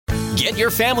Get your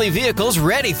family vehicles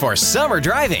ready for summer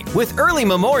driving with early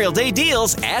Memorial Day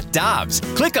deals at Dobbs.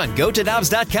 Click on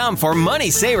GoToDobbs.com for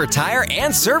money saver tire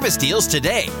and service deals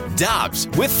today. Dobbs,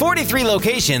 with 43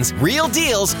 locations, real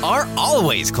deals are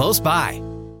always close by.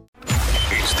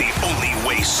 It's the only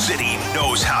way City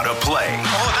knows how to play.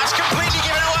 Oh, that's completely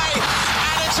given away.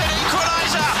 And it's an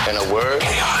equalizer. In a word,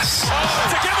 chaos.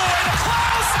 Oh, to give away to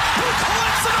Klaus, who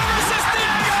clips it over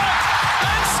Sestiega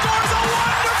and scores a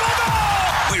wonderful goal.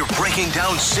 We're breaking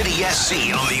down City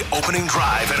SC on the opening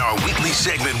drive in our weekly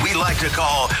segment we like to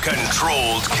call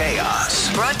Controlled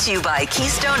Chaos. Brought to you by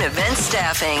Keystone Event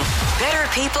Staffing. Better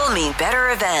people mean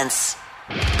better events.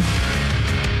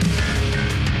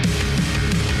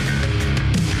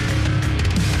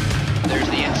 There's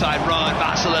the inside run.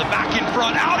 Vassila back in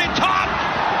front, out in top.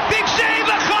 Big save.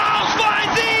 Klaus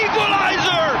finds the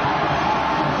equalizer.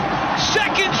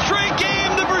 Second straight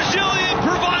game, the Brazilian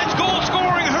provides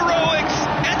goal-scoring heroics,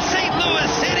 and St.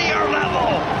 Louis City are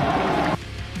level.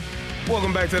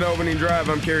 Welcome back to the opening drive.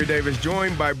 I'm Kerry Davis,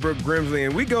 joined by Brooke Grimsley,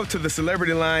 and we go to the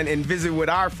celebrity line and visit with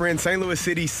our friend, St. Louis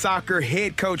City soccer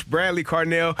head coach Bradley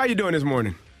Carnell. How you doing this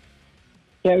morning?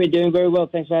 Kerry, doing very well.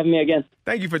 Thanks for having me again.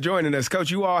 Thank you for joining us. Coach,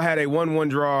 you all had a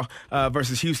 1-1 draw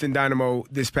versus Houston Dynamo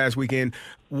this past weekend.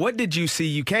 What did you see?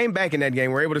 You came back in that game,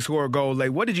 were able to score a goal late.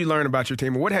 What did you learn about your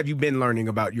team, or what have you been learning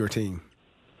about your team?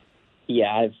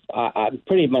 Yeah, I'm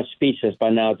pretty much speechless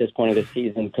by now at this point of the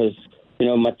season because, you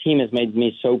know, my team has made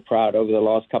me so proud over the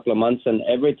last couple of months. And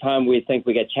every time we think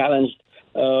we get challenged,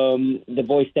 the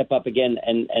boys step up again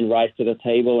and rise to the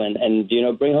table and you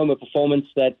know, bring home a performance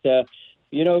that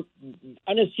you know,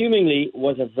 unassumingly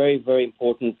was a very, very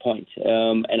important point.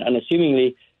 And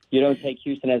unassumingly, you don't take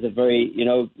Houston as a very, you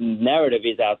know, narrative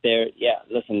is out there. Yeah,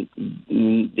 listen,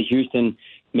 the Houston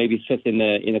maybe fifth in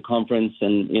the conference,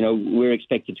 and, you know, we're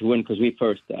expected to win because we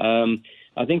first.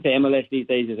 I think the MLS these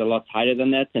days is a lot tighter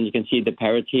than that, and you can see the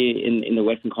parity in the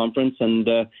Western Conference, and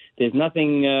there's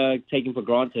nothing taken for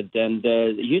granted. And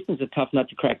Houston's a tough nut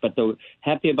to crack, but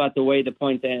happy about the way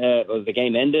the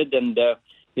game ended, and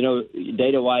you know,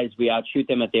 data-wise, we outshoot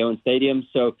them at their own stadium.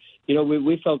 So, you know,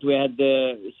 we felt we had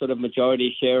the sort of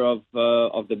majority share of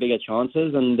the bigger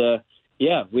chances. And,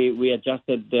 yeah, we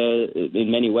adjusted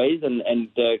in many ways and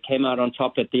came out on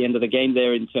top at the end of the game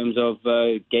there in terms of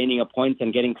gaining a point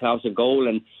and getting Klaus a goal.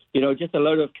 And, you know, just a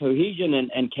load of cohesion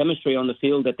and chemistry on the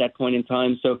field at that point in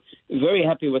time. So very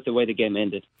happy with the way the game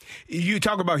ended. You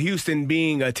talk about Houston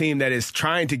being a team that is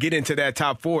trying to get into that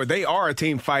top four. They are a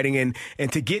team fighting, and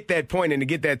to get that point and to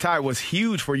get that tie was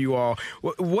huge for you all.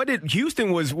 What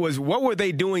were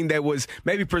they doing that was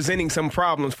maybe presenting some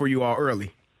problems for you all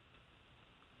early?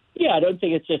 Yeah, I don't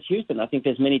think it's just Houston. I think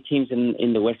there's many teams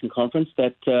in the Western Conference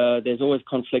that there's always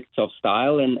conflicts of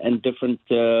style and different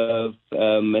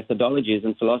methodologies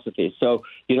and philosophies. So,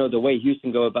 you know, the way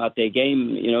Houston go about their game,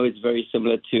 you know, it's very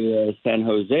similar to San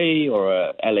Jose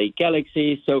or LA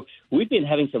Galaxy. So we've been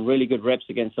having some really good reps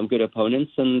against some good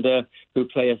opponents and who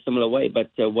play a similar way. But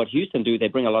what Houston do, they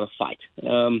bring a lot of fight.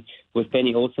 With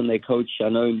Benny Olsen, their coach, I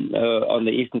know on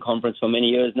the Eastern Conference for many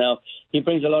years now, he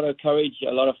brings a lot of courage,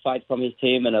 a lot of fight from his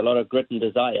team, and a lot of grit and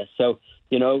desire. So,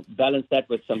 you know, balance that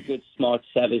with some good, smart,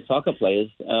 savvy soccer players.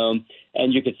 And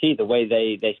you could see the way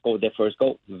they scored their first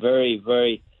goal. Very,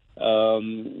 very,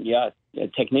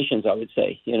 technicians, I would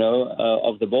say, you know,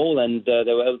 of the ball. And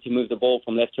they were able to move the ball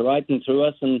from left to right and through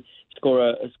us and score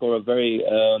a very,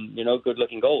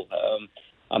 good-looking goal.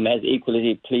 I'm as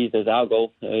equally pleased as our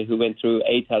goal, who went through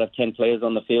 8 out of 10 players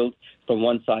on the field from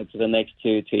one side to the next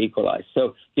to equalize.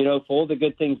 So, you know, for all the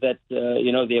good things that,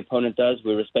 the opponent does,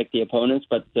 we respect the opponents,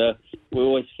 but we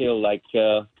always feel like,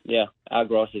 our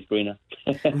grass is greener.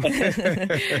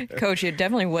 Coach, it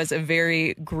definitely was a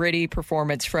very gritty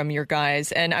performance from your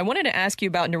guys. And I wanted to ask you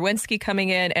about Nowinski coming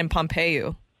in and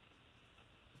Pompeu.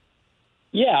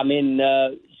 Yeah, I mean,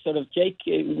 sort of Jake,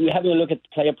 we're having a look at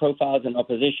player profiles and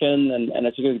opposition, and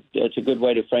it's a good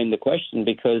way to frame the question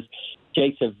because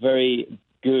Jake's a very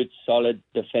good, solid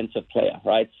defensive player,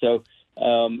 right? So,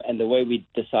 and the way we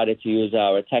decided to use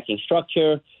our attacking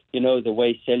structure, you know, the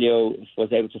way Celio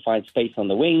was able to find space on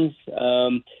the wings.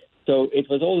 So it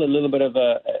was all a little bit of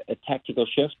a tactical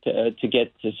shift to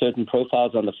get to certain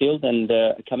profiles on the field and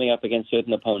coming up against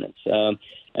certain opponents.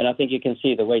 And I think you can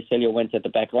see the way Celio went at the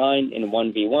back line in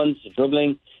 1v1s,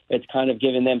 dribbling. It's kind of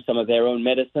given them some of their own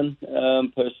medicine,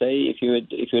 per se, if you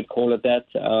would call it that.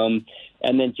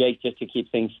 And then Jake just to keep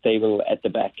things stable at the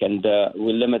back. And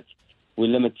we limit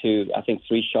to, I think,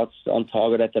 3 shots on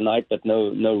target at the night, but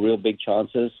no real big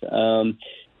chances.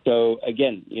 So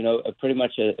again, pretty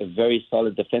much a very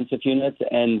solid defensive unit,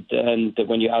 and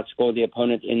when you outscore the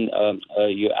opponent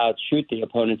you outshoot the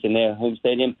opponent in their home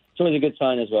stadium, it's always a good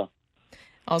sign as well.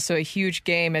 Also a huge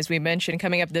game, as we mentioned,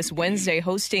 coming up this Wednesday,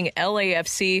 hosting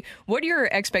LAFC. What are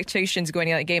your expectations going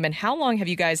into that game, and how long have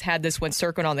you guys had this one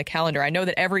circled on the calendar? I know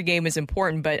that every game is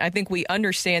important, but I think we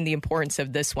understand the importance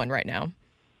of this one right now.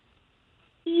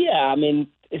 Yeah, I mean,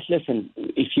 listen,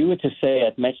 if you were to say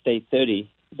at match day 30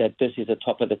 that this is a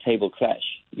top-of-the-table clash,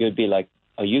 you'd be like,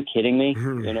 are you kidding me?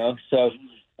 So,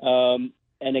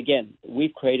 and again,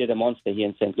 we've created a monster here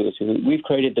in St. Louis. We've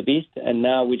created the beast, and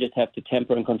now we just have to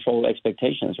temper and control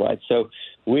expectations, right? So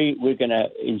we're going to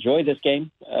enjoy this game.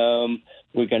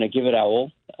 We're going to give it our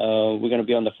all. We're going to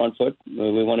be on the front foot.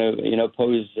 We want to,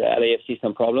 pose LAFC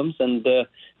some problems. And,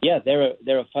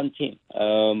 they're a fun team.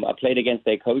 I played against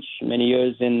their coach many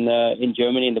years in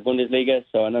Germany in the Bundesliga,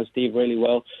 so I know Steve really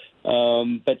well.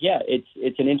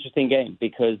 It's an interesting game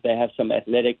because they have some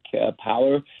athletic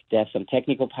power, they have some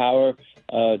technical power,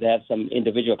 they have some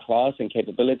individual class and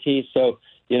capability. So,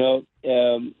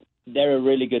 they're a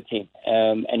really good team.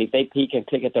 And if they peak and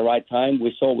click at the right time,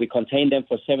 we contained them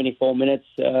for 74 minutes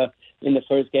in the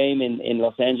first game in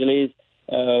Los Angeles.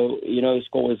 The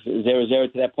score was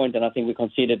 0-0 to that point, and I think we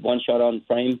conceded one shot on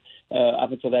frame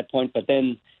up until that point. But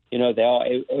then, they are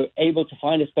able to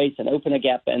find a space and open a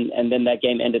gap, and then that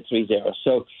game ended 3-0.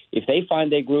 So if they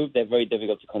find their groove, they're very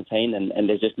difficult to contain, and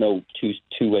there's just no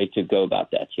two way to go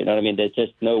about that. You know what I mean? There's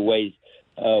just no ways.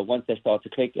 Once they start to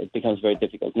click, it becomes very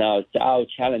difficult. Now, it's our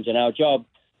challenge and our job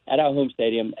at our home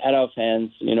stadium, at our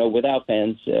fans, with our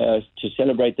fans, to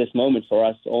celebrate this moment for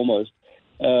us almost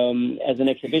as an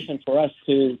exhibition for us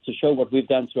to show what we've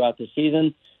done throughout the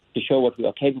season, to show what we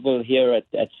are capable here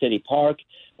at City Park.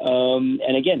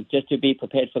 And again, just to be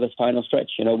prepared for this final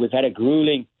stretch. We've had a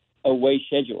grueling away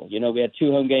schedule. We had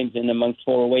 2 home games in amongst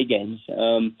 4 away games,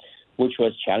 which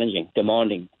was challenging,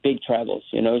 demanding, big travels,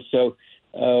 So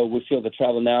we feel the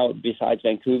travel now, besides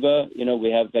Vancouver,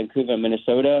 we have Vancouver and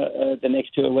Minnesota, the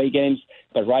next 2 away games.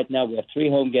 But right now we have 3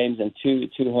 home games and two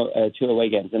away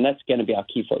games, and that's going to be our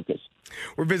key focus.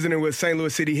 We're visiting with St.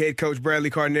 Louis City head coach Bradley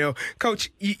Carnell.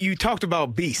 Coach, you talked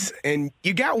about beasts, and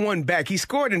you got one back. He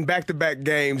scored in back-to-back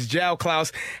games, João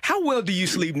Klaus. How well do you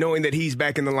sleep knowing that he's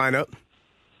back in the lineup?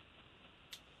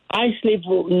 I sleep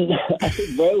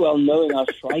very well knowing our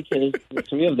strikers, the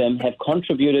 3 of them, have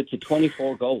contributed to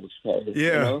 24 goals.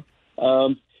 Yeah.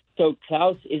 So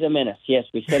Klaus is a menace. Yes,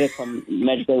 we said it from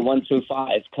match day 1 through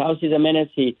 5. Klaus is a menace.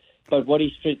 But what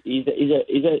he's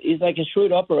like a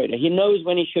shrewd operator. He knows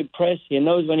when he should press. He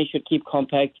knows when he should keep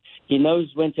compact. He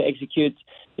knows when to execute,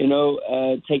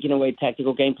 taking away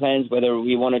tactical game plans, whether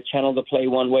we want to channel the play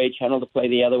one way, channel the play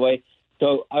the other way.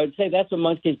 So I would say that's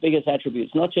amongst his biggest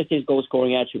attributes, not just his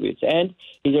goal-scoring attributes. And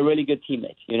he's a really good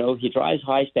teammate. He drives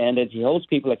high standards. He holds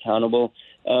people accountable.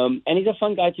 And he's a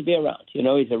fun guy to be around.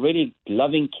 He's a really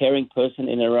loving, caring person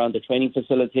in and around the training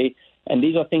facility. And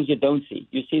these are things you don't see.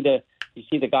 You see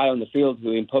the guy on the field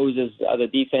who imposes other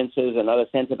defenses and other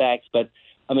center backs, but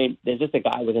I mean, there's just a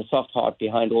guy with a soft heart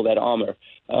behind all that armor.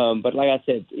 But like I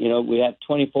said, we have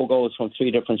 24 goals from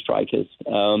 3 different strikers,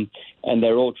 and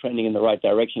they're all trending in the right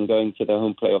direction going to the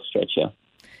home playoff stretch. Yeah.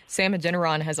 Sam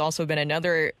Adeniran has also been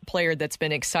another player that's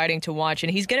been exciting to watch,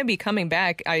 and he's going to be coming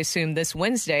back, I assume, this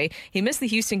Wednesday. He missed the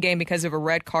Houston game because of a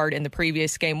red card in the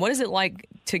previous game. What is it like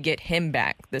to get him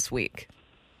back this week?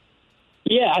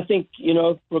 Yeah, I think,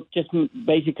 Brooke, just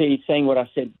basically saying what I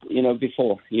said,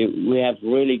 before. We have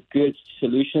really good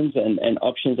solutions and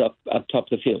options up top of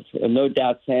the field. No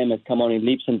doubt Sam has come on in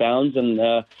leaps and bounds and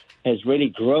has really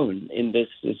grown in this.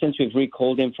 Since we've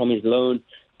recalled him from his loan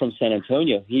from San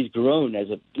Antonio, he's grown as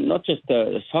not just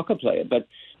a soccer player, but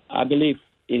I believe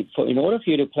in order for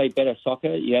you to play better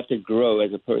soccer, you have to grow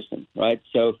as a person, right?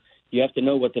 So you have to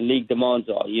know what the league demands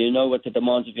are. You know what the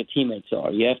demands of your teammates are.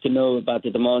 You have to know about the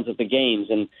demands of the games.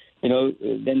 And,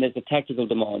 then there's the tactical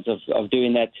demands of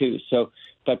doing that too. So,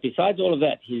 but besides all of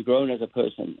that, he's grown as a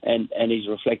person and he's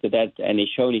reflected that and he's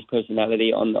shown his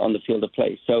personality on the field of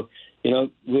play. So,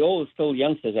 we're all still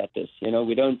youngsters at this.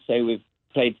 We don't say we've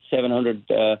played 700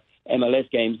 MLS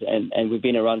games and we've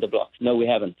been around the block. No, we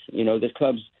haven't. This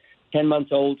club's 10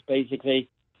 months old, basically.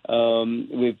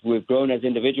 We've grown as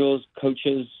individuals,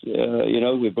 coaches,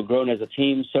 we've grown as a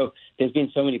team. So there's been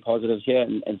so many positives here,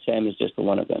 and Sam is just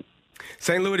one of them.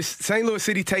 St. Louis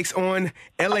City takes on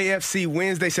LAFC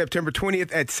Wednesday, September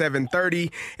 20th at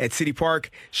 7:30 at City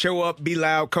Park. Show up, be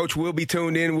loud. Coach, we'll be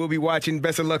tuned in. We'll be watching.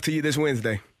 Best of luck to you this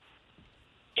Wednesday.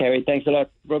 Kerry, thanks a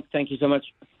lot. Brooke, thank you so much.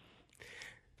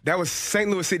 That was St.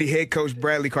 Louis City head coach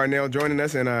Bradley Carnell joining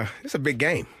us, and it's a big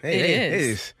game. It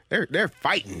is. They're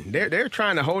fighting. They're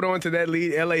trying to hold on to that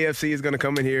lead. LAFC is going to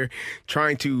come in here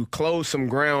trying to close some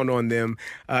ground on them.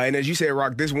 And as you said,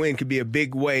 Rock, this win could be a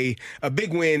big win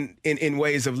in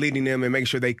ways of leading them and making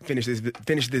sure they finish this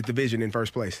division in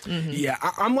first place. Mm-hmm. Yeah,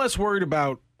 I'm less worried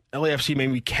about LAFC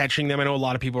maybe catching them. I know a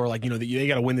lot of people are like, they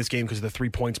got to win this game because the 3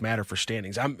 points matter for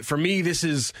standings. For me, this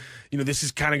is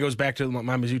kind of goes back to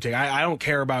my Mizzou take. I don't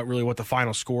care about really what the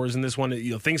final score is in this one.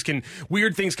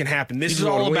 Weird things can happen. This is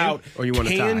all about,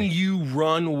 can you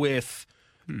run with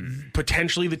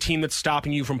potentially the team that's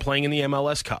stopping you from playing in the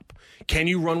MLS Cup? Can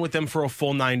you run with them for a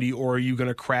full 90, or are you going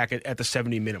to crack it at the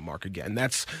 70-minute mark again?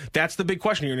 That's the big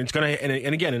question here, and it's going to.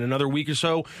 And again, in another week or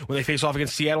so, when they face off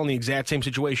against Seattle in the exact same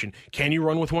situation, can you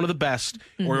run with one of the best,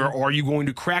 or are you going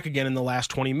to crack again in the last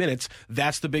 20 minutes?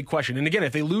 That's the big question. And again,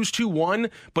 if they lose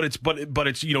 2-1, but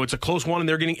it's a close one, and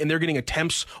they're getting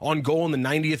attempts on goal in the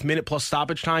 90th minute plus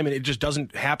stoppage time, and it just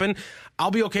doesn't happen, I'll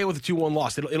be okay with a 2-1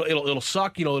 loss. It'll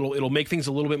suck. It'll make things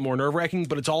a little bit more nerve-wracking,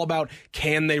 but it's all about,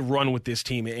 can they run with this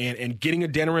team and getting a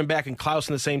Denerin back and Klaus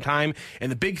in the same time.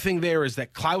 And the big thing there is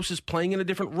that Klaus is playing in a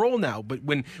different role now. But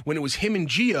when it was him and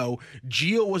Gio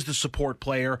was the support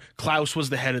player, Klaus was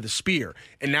the head of the spear.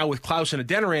 And now with Klaus and a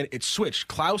Denerin, it's switched.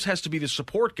 Klaus has to be the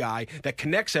support guy that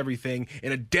connects everything,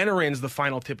 and a Denerin's the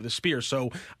final tip of the spear. So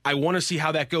I want to see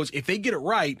how that goes. If they get it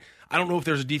right, I don't know if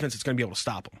there's a defense that's going to be able to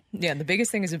stop them. Yeah, the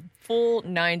biggest thing is a full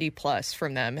 90-plus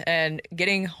from them. And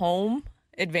getting home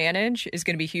advantage is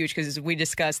going to be huge, because as we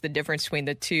discussed, the difference between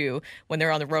the two when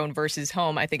they're on the road versus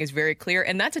home, I think, is very clear.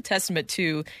 And that's a testament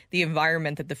to the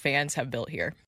environment that the fans have built here.